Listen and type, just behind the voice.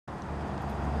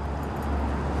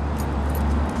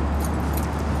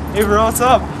Hey bro, what's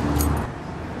up?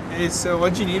 Hey, so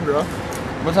what'd you need, bro?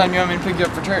 What time do you want me to pick you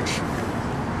up for church?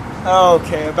 Oh,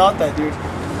 okay, about that, dude.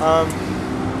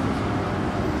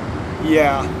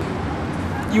 Yeah.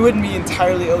 You wouldn't be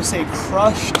entirely, say,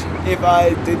 crushed if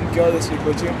I didn't go this week,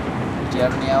 would you? Do you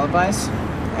have any alibis?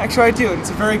 Actually, I do, and it's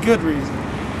a very good reason.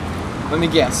 Let me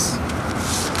guess.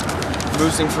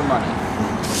 Boosting for money.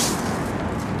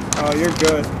 Oh, you're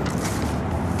good.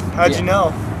 How'd you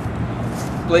know?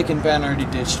 Blake and Ben already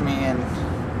ditched me, and,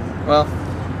 well,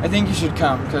 I think you should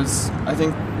come, because I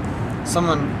think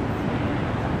someone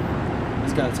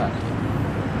is going to talk to you.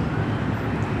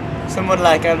 Someone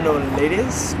like, I don't know,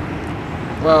 ladies?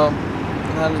 Well,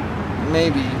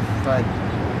 maybe, but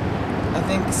I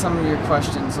think some of your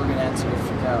questions will get answered if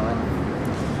you go, and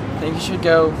I think you should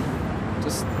go.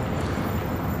 Just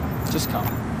come.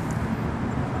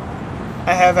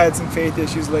 I have had some faith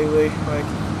issues lately, like,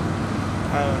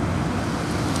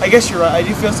 I guess you're right. I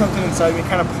do feel something inside me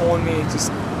kind of pulling me,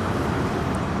 just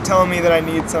telling me that I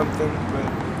need something, but...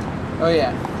 Oh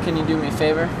yeah, can you do me a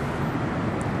favor?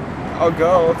 I'll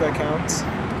go if that counts.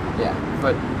 Yeah,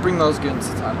 but bring those goons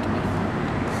to talk to me.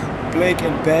 Blake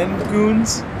and Ben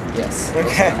goons? Yes.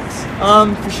 Okay.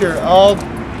 For sure.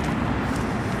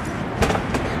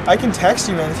 I can text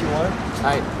you, man, if you want.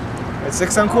 Alright. At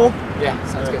 6 sound cool? Yeah,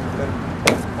 sounds good. Then.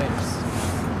 Thanks.